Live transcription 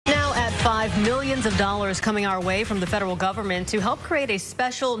$5 million coming our way from the federal government to help create a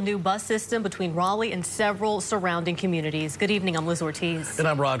special new bus system between Raleigh and several surrounding communities. Good evening, I'm Liz Ortiz. And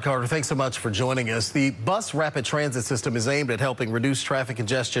I'm Rod Carter. Thanks so much for joining us. The bus rapid transit system is aimed at helping reduce traffic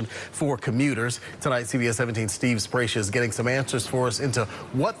congestion for commuters. Tonight, CBS 17 Steve Sbraccia is getting some answers for us into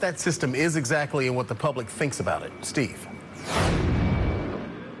what that system is exactly and what the public thinks about it. Steve.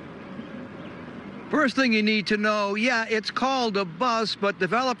 First thing you need to know, yeah, it's called a bus, but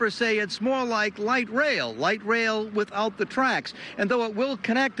developers say it's more like light rail without the tracks. And though it will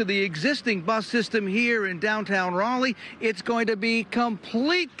connect to the existing bus system here in downtown Raleigh, it's going to be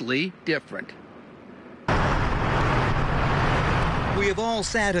completely different. We have all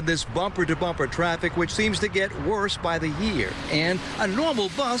sat in this bumper-to-bumper traffic, which seems to get worse by the year. And a normal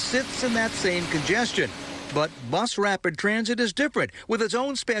bus sits in that same congestion. But Bus Rapid Transit is different, with its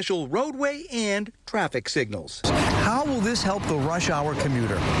own special roadway and traffic signals. How will this help the rush hour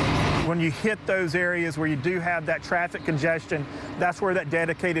commuter? When you hit those areas where you do have that traffic congestion, that's where that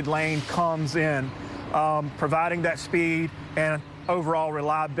dedicated lane comes in, providing that speed and overall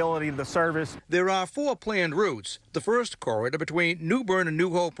reliability of the service. There are 4 planned routes. The first corridor between New Bern and New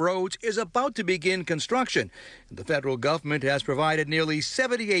Hope roads is about to begin construction. The federal government has provided nearly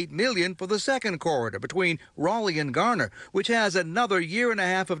 $78 million for the second corridor between Raleigh and Garner, which has another year and a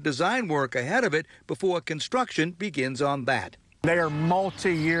half of design work ahead of it before construction begins on that. They are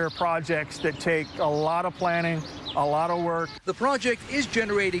multi-year projects that take a lot of planning, a lot of work. The project is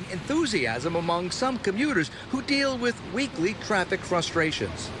generating enthusiasm among some commuters who deal with weekly traffic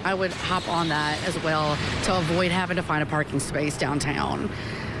frustrations. I would hop on that as well to avoid having to find a parking space downtown.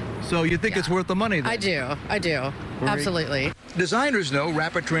 So you think it's worth the money then? I do. Absolutely. Designers know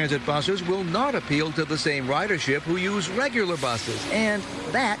rapid transit buses will not appeal to the same ridership who use regular buses, and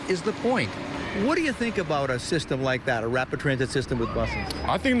that is the point. What do you think about a system like that, a rapid transit system with buses?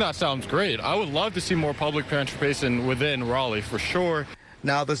 I think that sounds great. I would love to see more public transportation within Raleigh, for sure.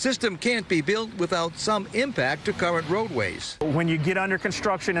 Now, the system can't be built without some impact to current roadways. When you get under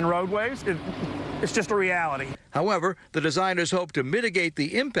construction in roadways, it's just a reality. However, the designers hope to mitigate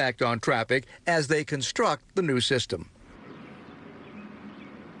the impact on traffic as they construct the new system.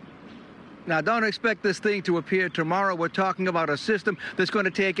 Now, don't expect this thing to appear tomorrow. We're talking about a system that's going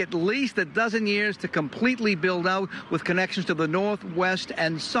to take at least a dozen years to completely build out, with connections to the northwest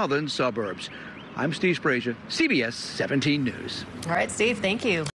and southern suburbs. I'm Steve Sbraccia, CBS 17 News. All right, Steve, thank you.